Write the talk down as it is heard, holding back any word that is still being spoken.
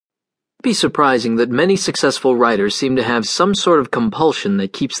be surprising that many successful writers seem to have some sort of compulsion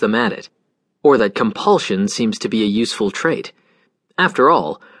that keeps them at it, or that compulsion seems to be a useful trait. After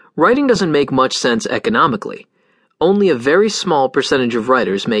all, writing doesn't make much sense economically. Only a very small percentage of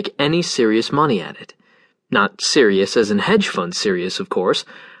writers make any serious money at it. Not serious as in hedge fund serious, of course,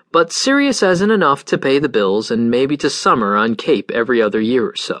 but serious as in enough to pay the bills and maybe to summer on Cape every other year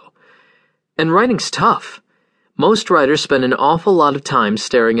or so. And writing's tough. Most writers spend an awful lot of time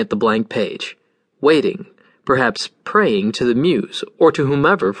staring at the blank page, waiting, perhaps praying to the muse or to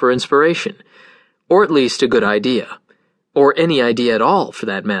whomever for inspiration, or at least a good idea, or any idea at all for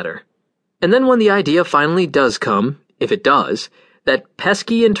that matter. And then when the idea finally does come, if it does, that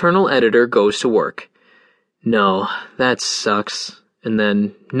pesky internal editor goes to work. No, that sucks. And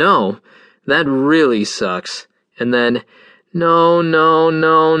then, no, that really sucks. And then, no.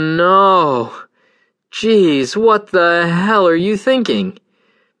 Geez, what the hell are you thinking?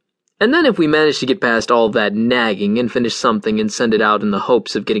 And then if we manage to get past all that nagging and finish something and send it out in the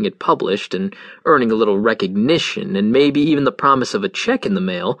hopes of getting it published and earning a little recognition and maybe even the promise of a check in the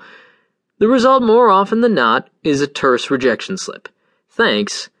mail, the result more often than not is a terse rejection slip.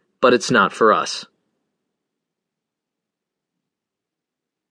 Thanks, but it's not for us.